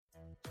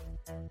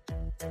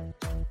This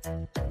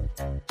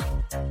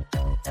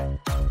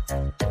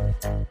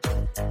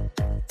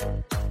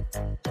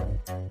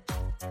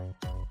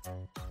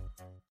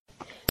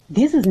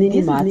is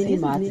Nini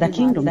Mats, the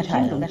Kingdom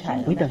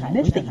Child, with a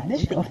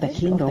message of the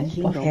Kingdom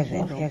of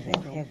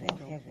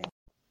Heaven.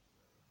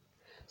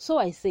 So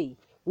I say,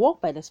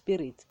 walk by the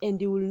Spirit,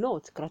 and you will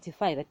not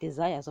gratify the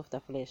desires of the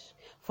flesh.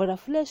 For the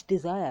flesh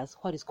desires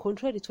what is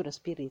contrary to the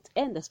Spirit,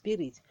 and the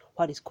Spirit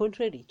what is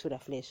contrary to the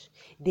flesh.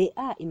 They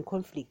are in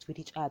conflict with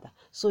each other,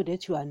 so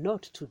that you are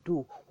not to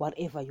do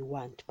whatever you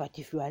want. But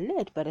if you are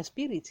led by the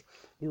Spirit,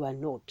 you are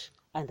not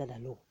under the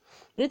law.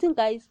 Greeting,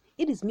 guys.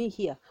 It is me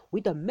here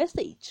with a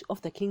message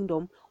of the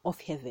Kingdom of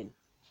Heaven.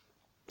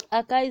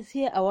 Guys,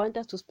 here I want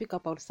us to speak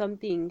about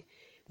something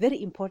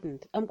very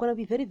important. I'm gonna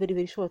be very, very,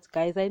 very short,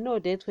 guys. I know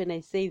that when I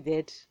say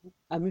that,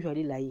 I'm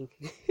usually lying.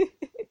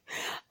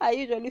 I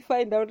usually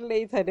find out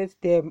later that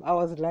damn, I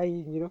was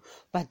lying,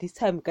 But this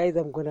time, guys,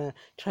 I'm gonna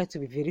try to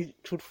be very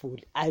truthful.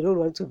 I don't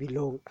want to be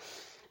long.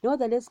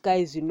 Nevertheless,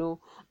 guys,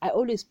 I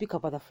always speak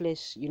about the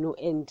flesh,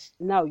 and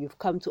now you've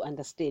come to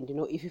understand,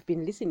 if you've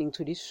been listening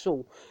to this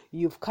show,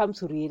 you've come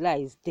to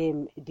realize,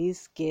 damn,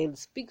 this girl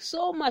speaks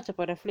so much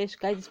about the flesh,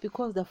 guys. It's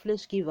because the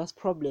flesh gives us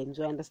problems,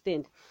 you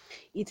understand?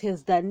 It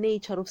has the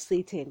nature of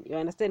Satan, you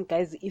understand,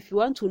 guys? If you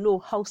want to know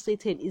how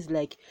Satan is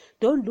like,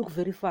 don't look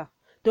very far.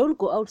 Don't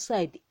go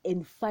outside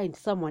and find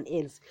someone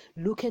else.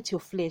 Look at your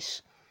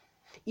flesh.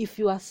 If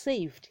you are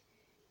saved,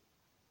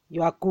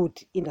 you are good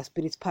in the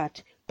spirit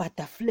part, but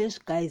the flesh,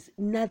 guys,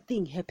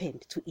 nothing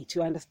happened to it,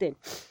 you understand?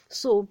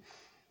 So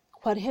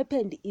what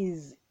happened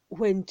is,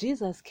 when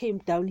Jesus came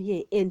down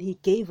here and he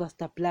gave us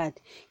the blood,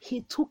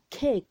 he took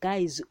care,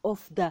 guys,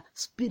 of the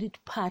spirit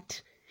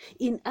part.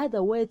 In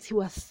other words, he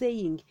was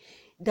saying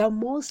the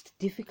most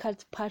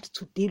difficult part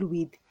to deal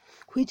with,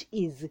 which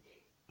is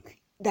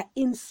the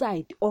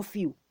inside of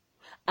you,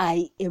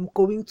 I am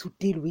going to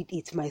deal with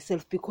it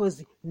myself,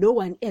 because no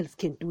one else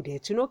can do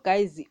that.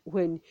 Guys,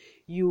 when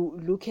you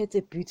look at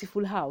a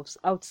beautiful house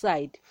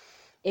outside,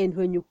 and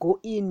when you go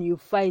in, you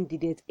find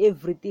that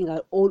everything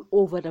are all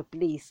over the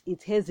place.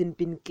 It hasn't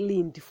been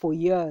cleaned for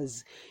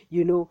years.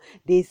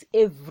 There's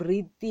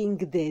everything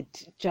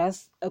that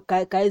just,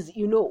 guys,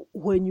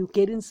 when you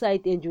get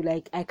inside and you're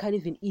like, I can't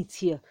even eat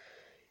here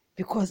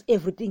because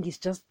everything is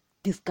just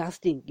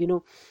disgusting,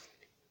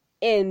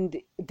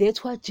 And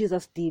that's what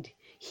Jesus did.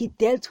 He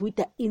dealt with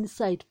the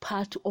inside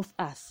part of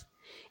us.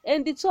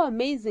 And it's so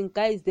amazing,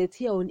 guys, that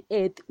here on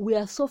earth, we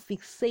are so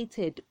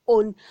fixated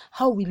on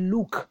how we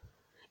look.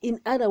 In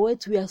other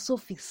words, we are so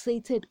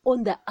fixated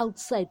on the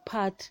outside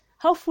part.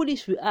 How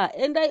foolish we are.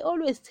 And I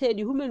always tell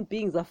you, human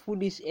beings are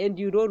foolish, and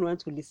you don't want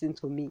to listen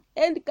to me.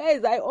 And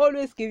guys, I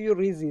always give you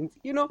reasons.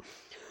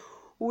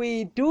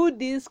 We do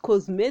these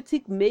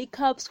cosmetic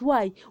makeups.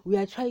 Why? We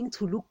are trying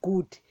to look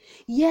good.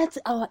 Yet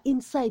our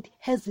inside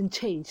hasn't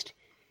changed.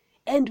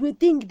 And we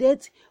think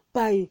that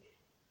by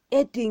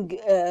adding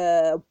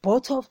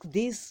Botox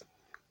this,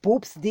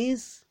 boobs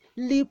this,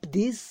 lip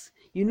this,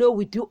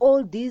 we do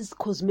all these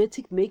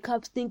cosmetic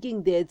makeups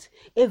thinking that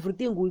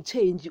everything will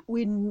change.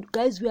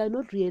 Guys, we are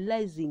not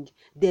realizing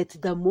that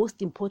the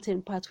most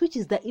important part, which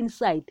is the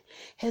inside,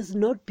 has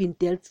not been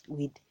dealt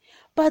with.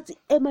 But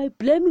am I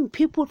blaming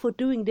people for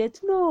doing that?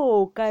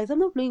 No, guys, I'm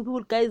not blaming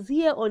people. Guys,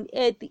 here on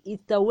earth,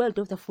 it's the world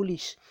of the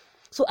foolish.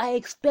 So I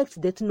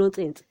expect that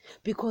nonsense,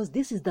 because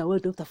this is the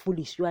world of the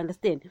foolish, you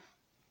understand?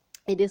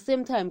 At the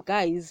same time,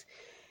 guys,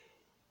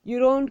 you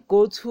don't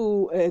go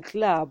to a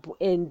club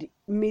and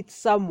meet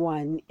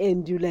someone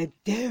and you're like,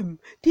 damn,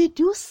 did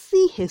you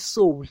see his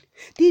soul?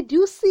 Did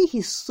you see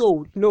his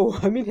soul? No,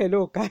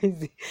 hello,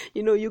 guys.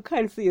 You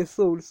can't see a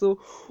soul. So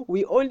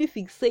we only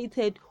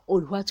fixated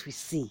on what we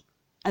see.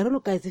 I don't know,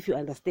 guys, if you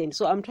understand.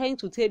 So I'm trying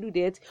to tell you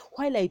that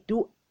while I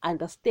do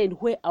understand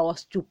where our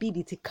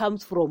stupidity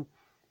comes from,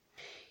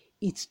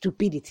 it's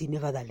stupidity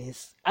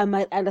nevertheless. I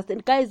might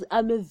understand. Guys,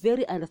 I'm a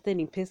very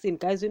understanding person.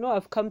 Guys,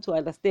 I've come to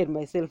understand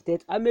myself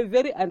that I'm a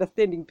very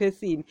understanding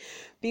person,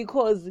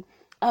 because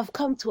I've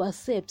come to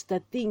accept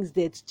the things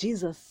that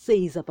Jesus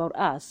says about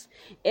us.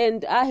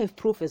 And I have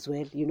proof as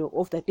well,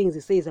 of the things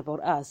he says about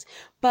us.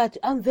 But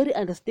I'm very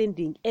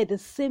understanding. At the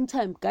same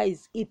time,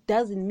 guys, it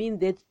doesn't mean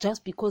that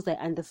just because I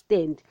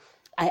understand,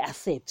 I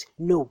accept.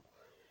 No.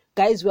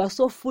 Guys, we are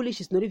so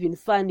foolish, it's not even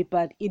funny,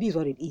 but it is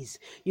what it is,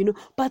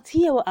 But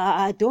here,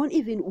 I don't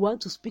even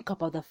want to speak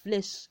about the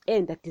flesh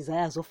and the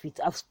desires of it.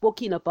 I've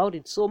spoken about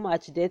it so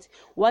much that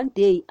one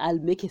day I'll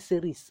make a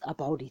series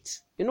about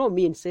it.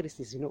 Me and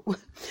series,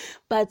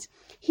 But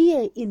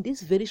here in this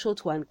very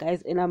short one,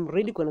 guys, and I'm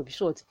really going to be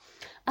short,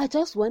 I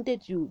just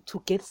wanted you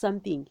to get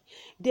something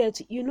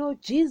that,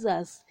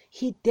 Jesus,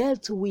 he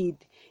dealt with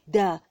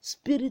the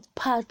spirit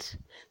part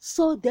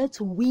so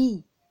that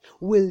we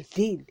will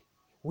deal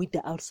with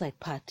the outside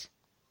part.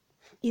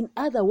 In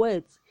other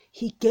words,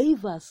 he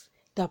gave us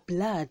the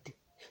blood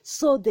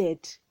so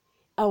that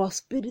our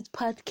spirit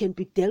part can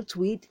be dealt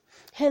with.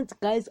 Hence,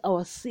 guys,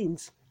 our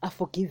sins are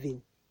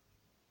forgiven.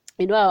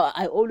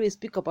 I always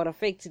speak about the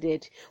fact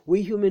that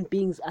we human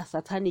beings are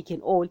satanic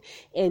and all,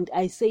 and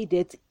I say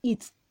that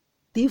it's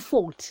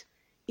default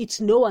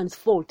it's no one's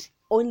fault,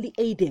 only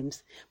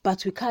Adam's,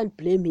 but we can't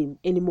blame him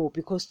anymore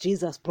because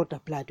Jesus brought the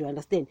blood, you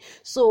understand?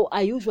 So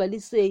I usually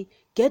say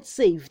get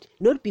saved,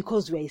 not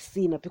because we are a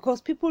sinner,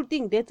 because people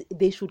think that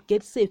they should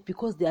get saved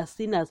because they are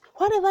sinners.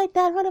 What have I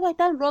done? What have I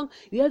done wrong?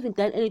 You haven't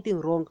done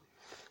anything wrong.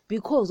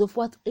 Because of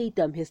what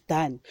Adam has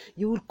done,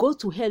 you will go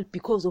to hell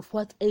because of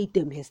what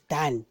Adam has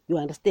done. You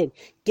understand?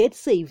 Get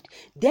saved.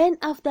 Then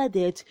after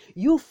that,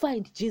 you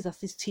find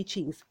Jesus'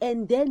 teachings,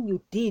 and then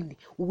you deal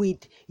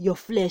with your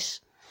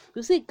flesh.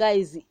 You see,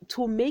 guys,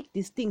 to make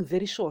this thing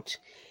very short,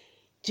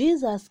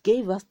 Jesus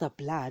gave us the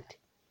blood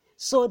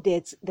so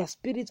that the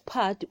spirit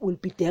part will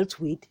be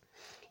dealt with.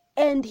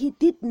 And he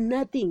did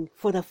nothing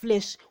for the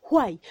flesh.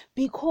 Why?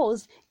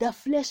 Because the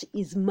flesh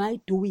is my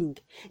doing.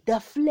 The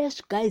flesh,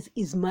 guys,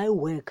 is my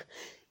work.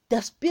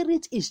 The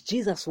spirit is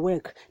Jesus'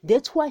 work.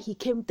 That's why he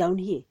came down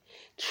here,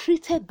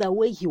 treated the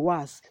way he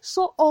was,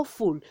 so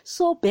awful,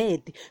 so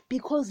bad,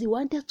 because he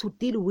wanted to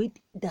deal with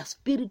the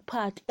spirit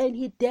part, and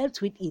he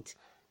dealt with it.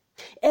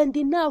 And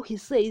now he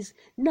says,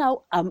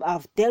 now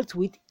I've dealt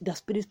with the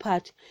spirit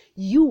part.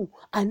 You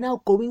are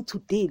now going to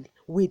deal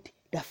with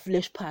the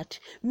flesh part.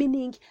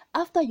 Meaning,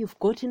 after you've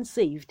gotten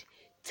saved,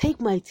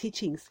 take my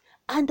teachings,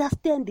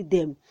 understand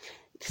them,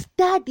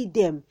 study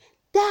them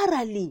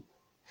thoroughly,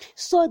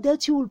 so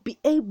that you will be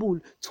able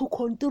to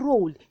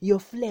control your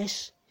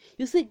flesh.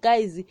 You see,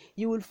 guys,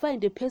 you will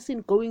find a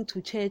person going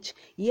to church,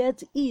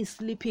 yet he is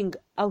sleeping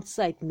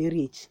outside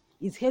marriage,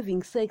 is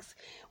having sex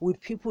with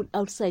people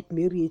outside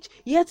marriage,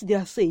 yet they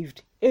are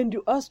saved. And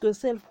you ask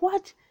yourself,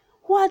 what?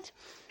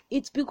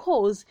 It's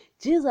because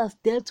Jesus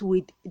dealt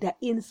with the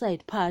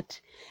inside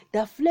part.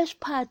 The flesh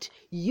part,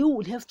 you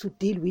will have to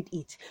deal with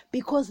it,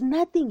 because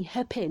nothing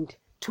happened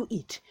to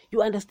it.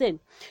 You understand?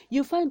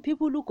 You find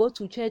people who go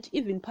to church,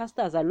 even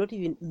pastors are not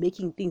even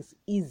making things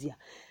easier.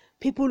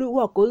 People who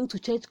are going to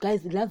church,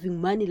 guys,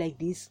 loving money like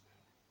this,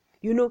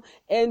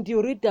 and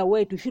you read the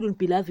word, you shouldn't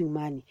be loving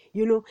money,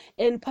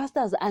 and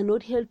pastors are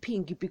not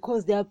helping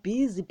because they are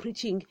busy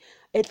preaching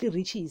earthly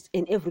riches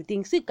and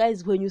everything. See,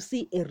 guys, when you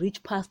see a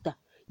rich pastor,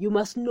 you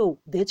must know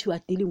that you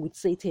are dealing with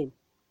Satan.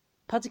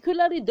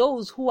 Particularly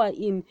those who are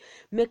in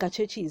mega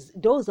churches,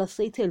 those are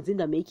Satans in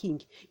the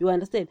making. You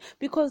understand?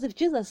 Because if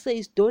Jesus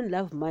says don't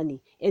love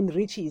money and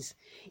riches,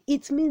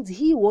 it means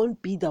he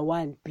won't be the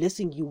one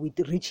blessing you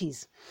with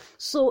riches.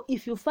 So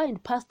if you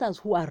find pastors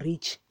who are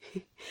rich,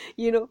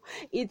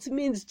 it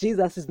means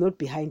Jesus is not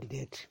behind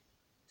that.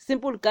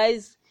 Simple,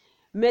 guys.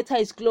 Matter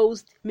is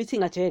closed,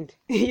 meeting adjourned.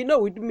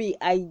 With me,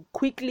 I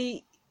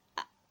quickly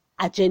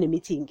adjourn a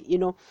meeting.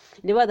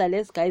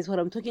 Nevertheless, guys, what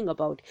I'm talking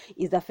about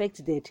is the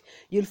fact that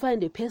you'll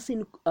find a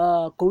person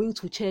going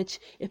to church,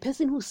 a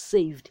person who's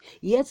saved,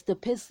 yet the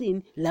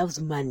person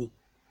loves money.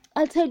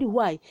 I'll tell you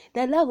why.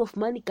 The love of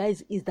money,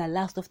 guys, is the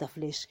lust of the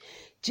flesh.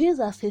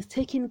 Jesus has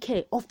taken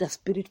care of the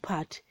spirit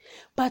part,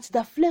 but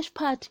the flesh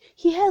part,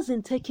 he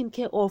hasn't taken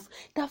care of.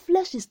 The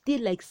flesh is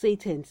still like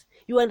Satan's.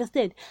 You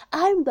understand?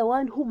 I'm the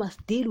one who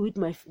must deal with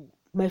my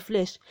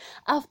flesh.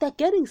 After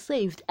getting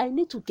saved, I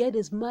need to get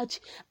as much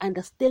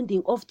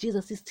understanding of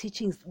Jesus'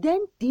 teachings,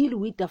 then deal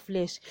with the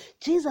flesh.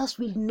 Jesus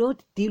will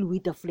not deal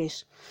with the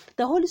flesh.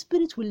 The Holy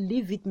Spirit will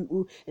live with me.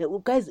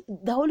 Guys,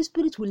 the Holy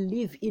Spirit will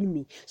live in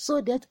me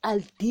so that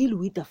I'll deal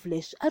with the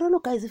flesh. I don't know,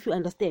 guys, if you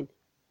understand.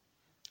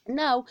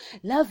 Now,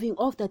 loving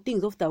of the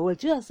things of the world.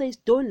 Jesus says,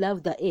 don't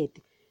love the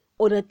earth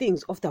or the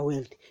things of the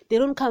world. They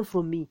don't come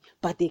from me,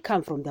 but they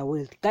come from the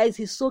world. Guys,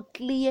 it's so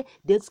clear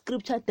that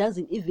scripture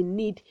doesn't even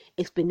need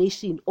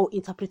explanation or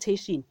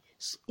interpretation.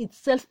 It's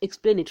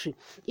self-explanatory.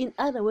 In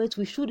other words,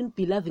 we shouldn't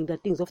be loving the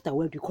things of the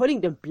world. We're calling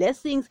them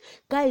blessings.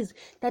 Guys,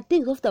 the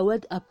things of the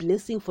world are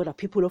blessing for the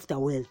people of the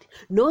world,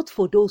 not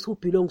for those who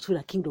belong to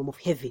the kingdom of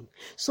heaven.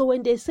 So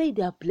when they say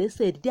they are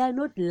blessed, they are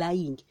not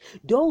lying.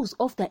 Those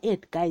of the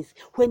earth, guys,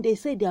 when they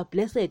say they are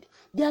blessed,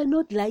 they are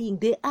not lying.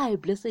 They are a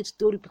blessed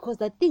story, because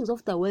the things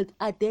of the world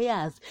are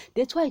theirs.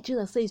 That's why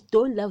Jesus says,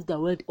 don't love the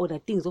world or the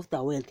things of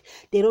the world.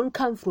 They don't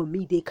come from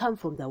me, they come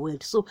from the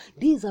world. So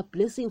these are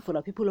blessings for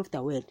the people of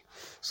the world.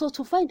 So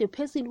to find a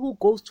person who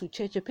goes to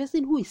church, a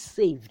person who is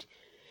saved,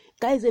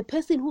 guys, a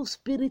person whose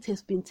spirit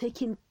has been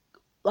taken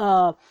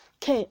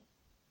care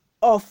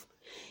of,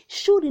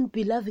 shouldn't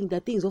be loving the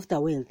things of the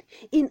world.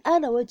 In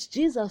other words,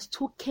 Jesus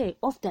took care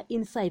of the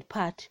inside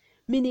part,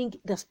 meaning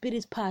the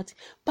spirit part.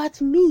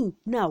 But me,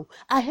 now,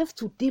 I have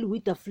to deal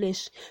with the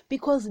flesh,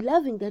 because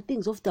loving the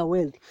things of the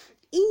world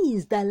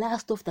is the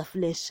lust of the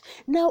flesh.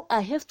 Now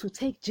I have to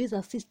take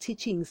Jesus'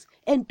 teachings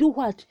and do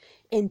what?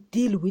 And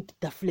deal with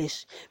the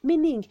flesh.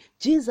 Meaning,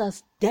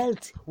 Jesus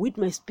dealt with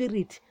my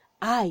spirit,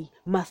 I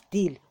must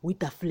deal with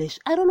the flesh.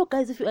 I don't know,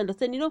 guys, if you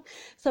understand.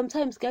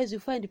 Sometimes, guys, you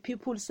find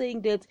people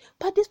saying that,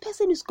 but this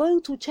person is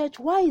going to church.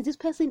 Why is this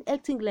person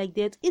acting like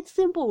that? It's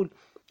simple.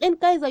 And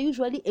guys, I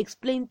usually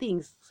explain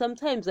things.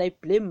 Sometimes I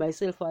blame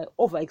myself, I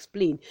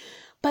over-explain.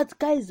 But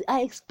guys,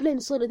 I explain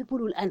so that people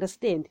will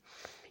understand.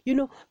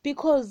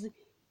 Because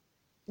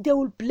they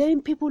will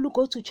blame people who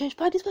go to church.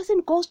 But this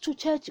person goes to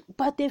church,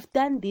 but they've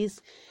done this.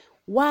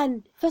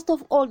 First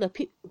of all, the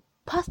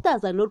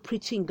pastors are not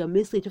preaching the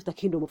message of the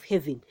kingdom of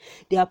heaven,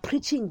 they are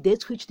preaching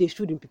that which they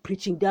shouldn't be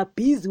preaching. They are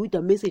busy with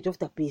the message of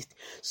the beast.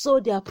 So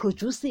they are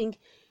producing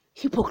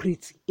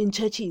hypocrites in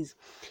churches,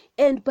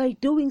 and by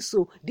doing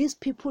so, these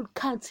people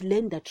can't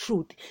learn the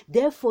truth.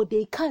 Therefore,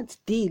 they can't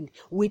deal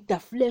with the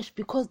flesh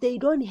because they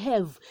don't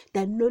have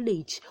the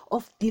knowledge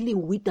of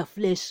dealing with the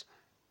flesh.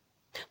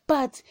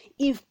 But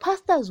if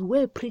pastors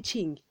were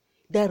preaching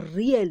the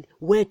real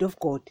word of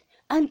God,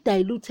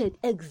 undiluted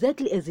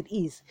exactly as it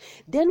is,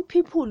 then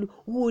people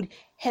would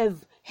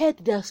have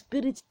had their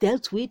spirits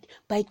dealt with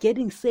by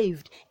getting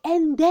saved,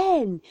 and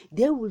then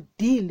they will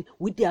deal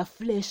with their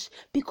flesh,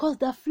 because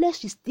the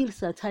flesh is still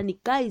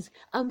satanic. Guys,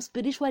 I'm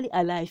spiritually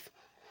alive.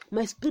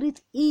 My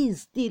spirit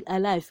is still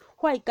alive.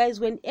 Why,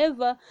 guys?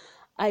 Whenever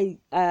I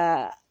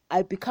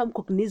become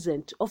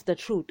cognizant of the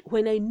truth,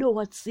 when I know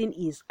what sin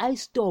is, I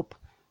stop.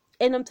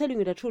 And I'm telling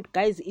you the truth,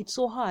 guys, it's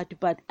so hard,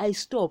 but I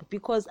stop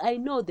because I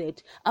know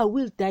that I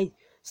will die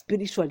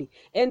spiritually.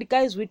 And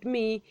guys, with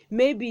me,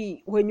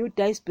 maybe when you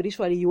die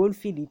spiritually, you won't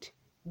feel it.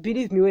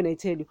 Believe me when I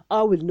tell you,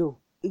 I will know.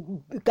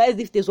 Guys,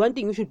 if there's one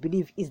thing you should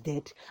believe, is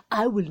that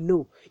I will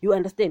know. You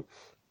understand?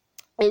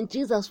 And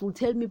Jesus will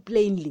tell me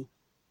plainly,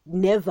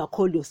 never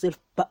call yourself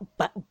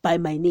by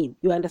my name.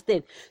 You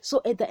understand?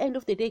 So at the end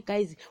of the day,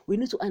 guys, we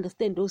need to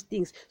understand those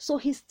things. So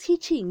his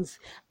teachings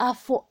are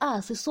for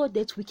us so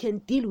that we can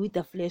deal with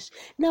the flesh.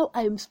 Now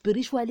I am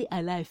spiritually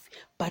alive,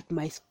 but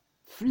my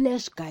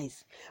flesh,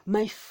 guys,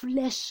 my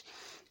flesh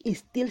is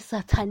still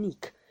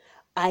satanic.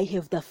 I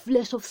have the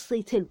flesh of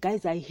Satan.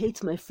 Guys, I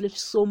hate my flesh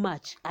so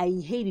much. I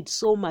hate it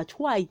so much.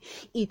 Why?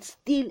 It's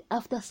still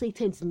after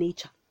Satan's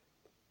nature.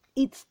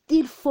 It's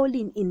still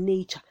falling in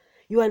nature.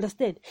 You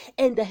understand?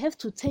 And I have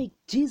to take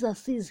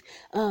Jesus's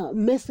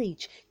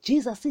message,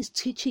 Jesus's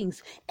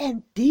teachings,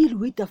 and deal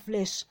with the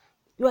flesh.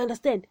 You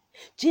understand?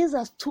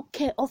 Jesus took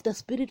care of the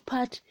spirit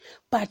part,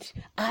 but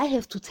I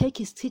have to take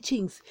his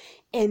teachings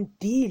and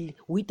deal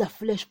with the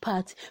flesh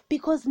part,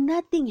 because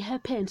nothing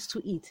happens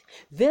to it.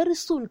 Very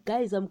soon,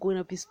 guys, I'm going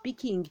to be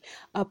speaking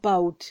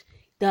about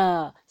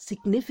the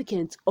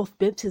significance of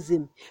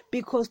baptism,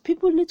 because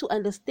people need to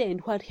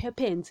understand what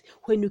happens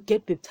when you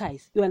get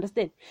baptized. You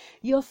understand?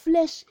 Your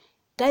flesh,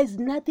 guys,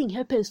 nothing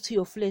happens to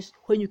your flesh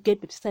when you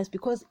get baptized,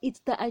 because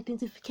it's the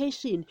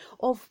identification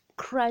of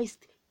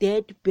Christ's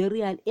death,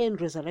 burial,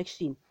 and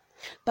resurrection.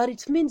 But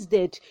it means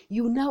that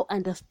you now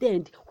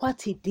understand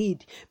what he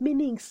did,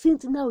 meaning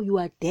since now you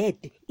are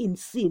dead in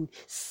sin,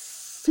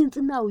 since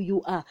now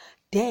you are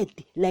dead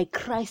like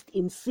Christ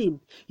in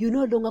sin, you're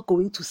no longer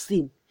going to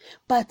sin.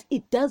 But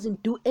it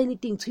doesn't do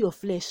anything to your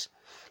flesh.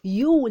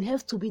 You will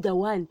have to be the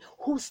one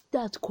who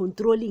starts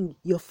controlling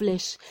your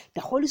flesh.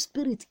 The Holy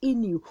Spirit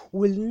in you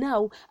will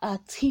now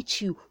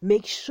teach you,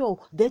 make sure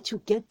that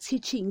you get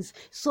teachings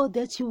so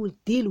that you will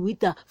deal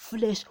with the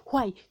flesh.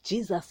 Why?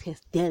 Jesus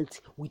has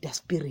dealt with the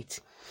spirit.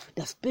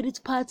 The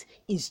spirit part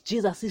is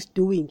Jesus'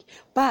 doing,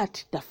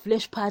 but the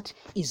flesh part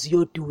is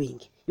your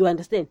doing. You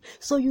understand?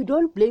 So you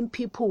don't blame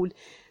people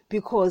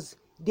because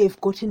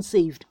they've gotten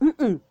saved.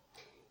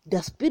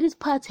 The spirit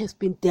part has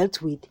been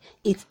dealt with.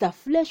 It's the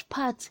flesh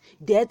part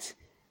that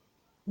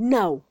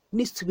now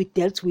needs to be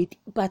dealt with,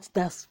 but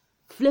the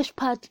flesh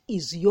part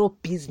is your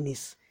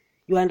business.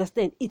 You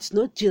understand? It's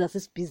not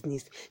Jesus'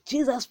 business.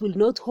 Jesus will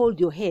not hold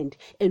your hand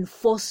and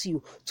force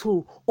you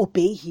to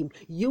obey him.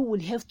 You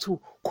will have to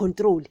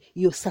control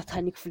your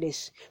satanic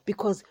flesh,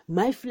 because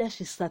my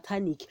flesh is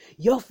satanic.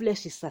 Your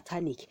flesh is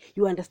satanic.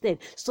 You understand?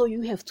 So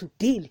you have to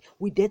deal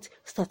with that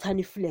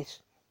satanic flesh.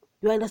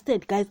 You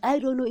understand, guys? I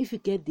don't know if you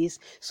get this.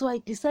 So I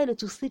decided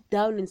to sit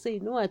down and say, you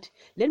know what?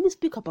 Let me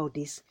speak about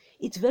this.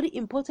 It's very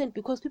important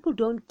because people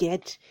don't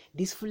get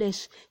this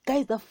flesh.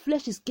 Guys, the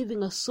flesh is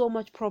giving us so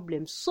much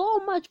problems. So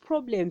much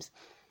problems.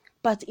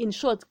 But in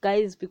short,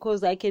 guys,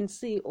 because I can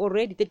see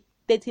already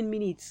 13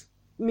 minutes.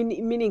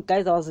 Meaning,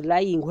 guys, I was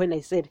lying when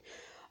I said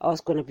I was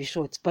going to be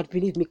short. But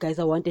believe me, guys,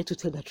 I wanted to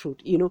tell the truth,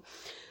 you know.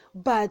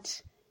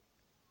 But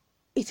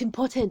it's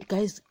important,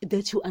 guys,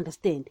 that you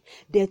understand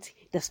that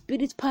the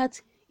spirit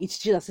part, it's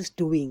Jesus'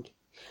 doing.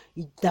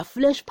 The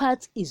flesh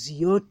part is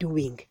your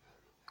doing.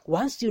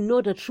 Once you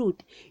know the truth,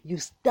 you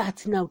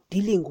start now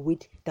dealing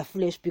with the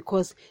flesh,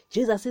 because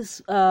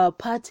Jesus'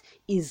 part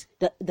is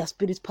the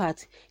spirit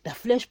part. The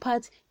flesh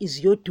part is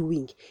your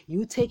doing.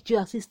 You take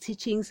Jesus'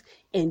 teachings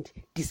and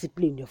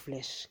discipline your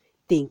flesh.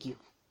 Thank you.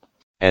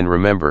 And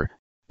remember,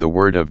 the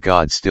Word of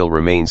God still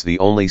remains the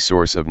only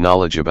source of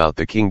knowledge about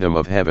the kingdom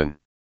of heaven.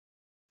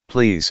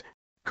 Please,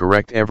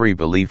 correct every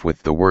belief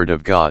with the Word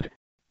of God.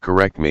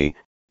 Correct me,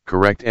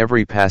 correct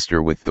every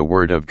pastor with the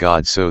Word of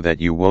God so that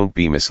you won't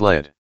be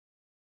misled.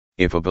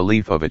 If a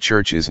belief of a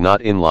church is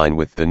not in line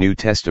with the New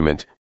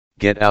Testament,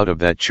 get out of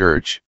that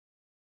church.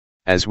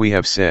 As we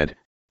have said,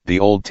 the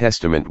Old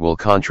Testament will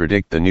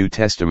contradict the New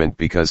Testament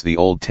because the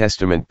Old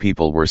Testament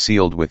people were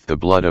sealed with the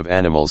blood of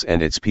animals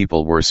and its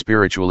people were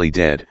spiritually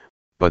dead,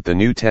 but the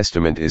New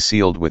Testament is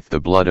sealed with the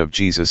blood of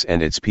Jesus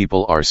and its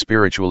people are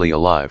spiritually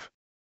alive.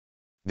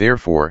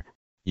 Therefore,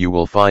 you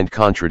will find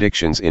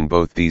contradictions in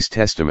both these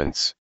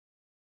testaments.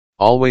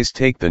 Always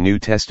take the New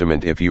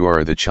Testament if you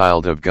are the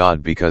child of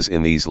God, because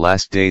in these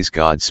last days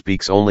God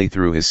speaks only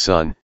through his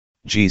Son,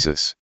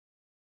 Jesus.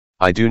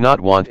 I do not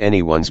want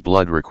anyone's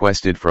blood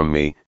requested from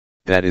me,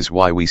 that is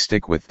why we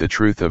stick with the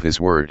truth of his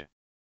word.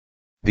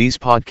 These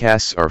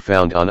podcasts are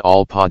found on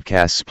all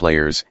podcasts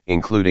players,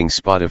 including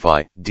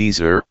Spotify,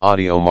 Deezer,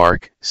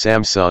 AudioMark,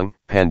 Samsung,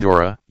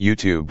 Pandora,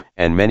 YouTube,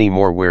 and many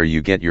more where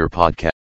you get your podcast.